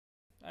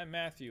I'm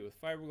Matthew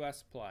with Fiberglass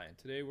Supply, and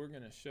today we're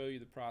going to show you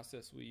the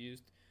process we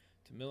used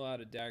to mill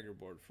out a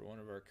Daggerboard for one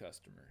of our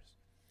customers.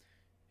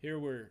 Here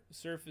we're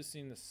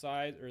surfacing the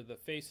side or the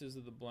faces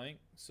of the blank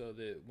so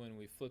that when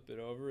we flip it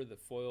over the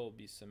foil will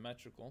be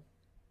symmetrical.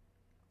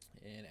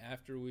 And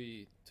after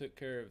we took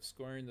care of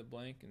squaring the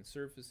blank and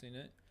surfacing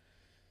it,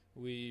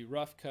 we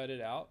rough cut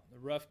it out. The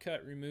rough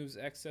cut removes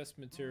excess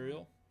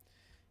material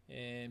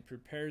and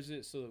prepares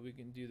it so that we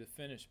can do the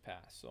finish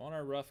pass. So on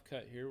our rough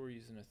cut here we're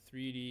using a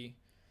 3D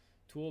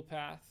tool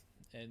path,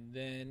 and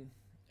then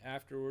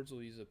afterwards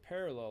we'll use a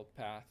parallel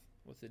path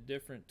with a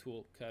different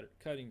tool,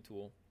 cutting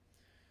tool,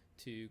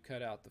 to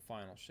cut out the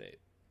final shape.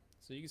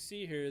 So you can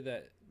see here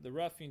that the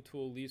roughing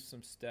tool leaves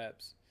some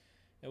steps,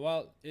 and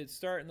while it's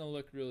starting to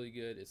look really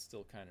good, it's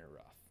still kind of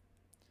rough.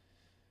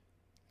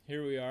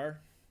 Here we are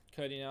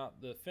cutting out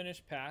the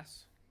finish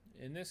pass.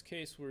 In this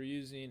case we're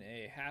using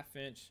a 1/2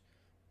 inch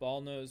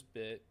ball nose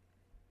bit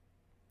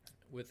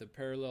with a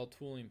parallel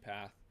tooling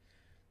path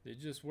that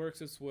just works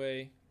its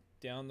way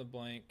down the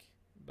blank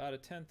about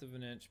 1/10 of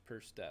an inch per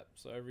step.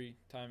 So every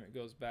time it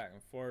goes back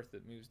and forth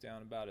it moves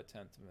down about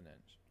 1/10 of an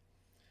inch.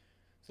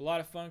 It's a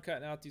lot of fun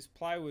cutting out these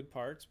plywood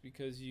parts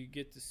because you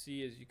get to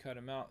see as you cut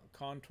them out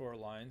contour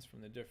lines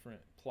from the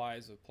different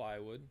plies of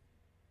plywood,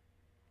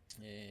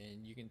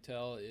 and you can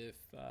tell if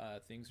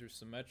things are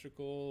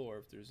symmetrical or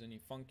if there's any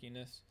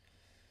funkiness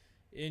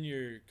in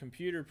your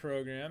computer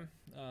program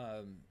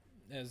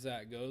as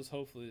that goes.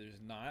 Hopefully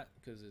there's not,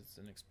 because it's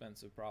an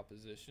expensive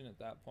proposition at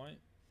that point.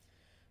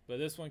 But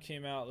this one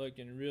came out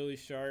looking really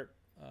sharp,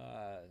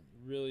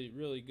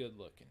 really good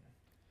looking.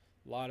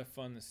 A lot of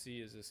fun to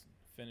see as this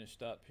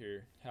finished up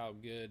here how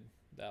good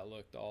that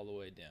looked all the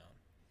way down.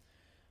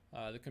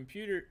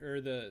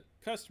 The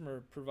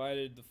customer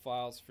provided the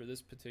files for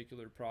this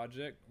particular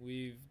project.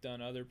 We've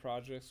done other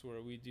projects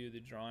where we do the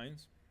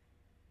drawings,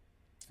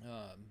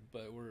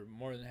 but we're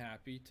more than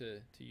happy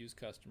to use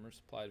customer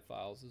supplied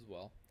files as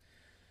well.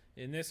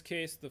 In this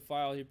case the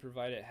file he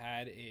provided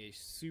had a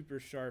super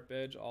sharp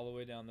edge all the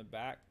way down the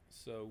back,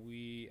 so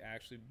we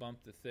actually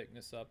bumped the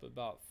thickness up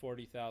about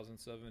 40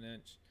 thousandths of an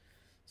inch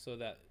so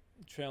that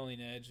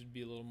trailing edge would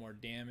be a little more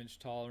damage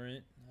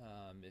tolerant.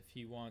 If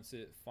he wants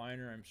it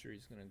finer, I'm sure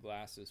he's going to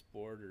glass this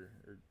board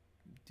or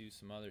do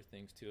some other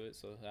things to it,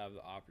 so he'll have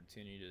the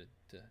opportunity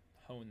to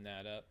hone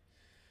that up.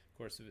 Of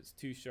course, if it's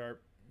too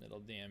sharp it'll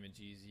damage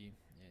easy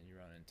and you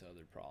run into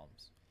other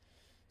problems.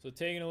 So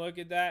taking a look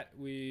at that,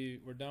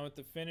 we're done with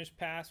the finish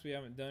pass. We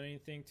haven't done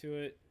anything to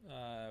it.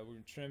 We're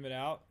going to trim it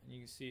out, and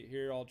you can see it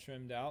here all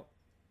trimmed out.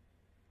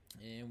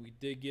 And we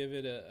did give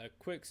it a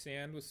quick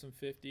sand with some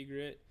 50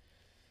 grit.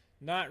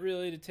 Not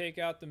really to take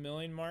out the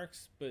milling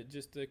marks, but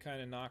just to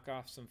kind of knock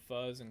off some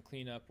fuzz and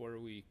clean up where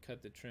we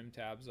cut the trim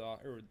tabs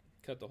off, or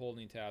cut the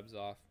holding tabs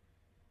off.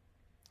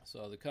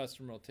 So the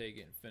customer will take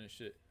it and finish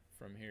it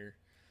from here.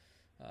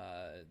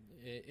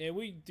 And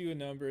we do a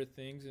number of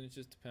things, and it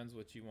just depends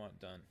what you want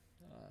done.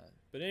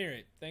 But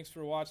anyway, thanks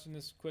for watching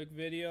this quick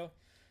video.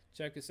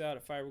 Check us out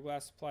at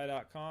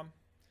fiberglasssupply.com,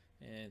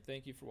 and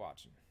thank you for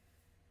watching.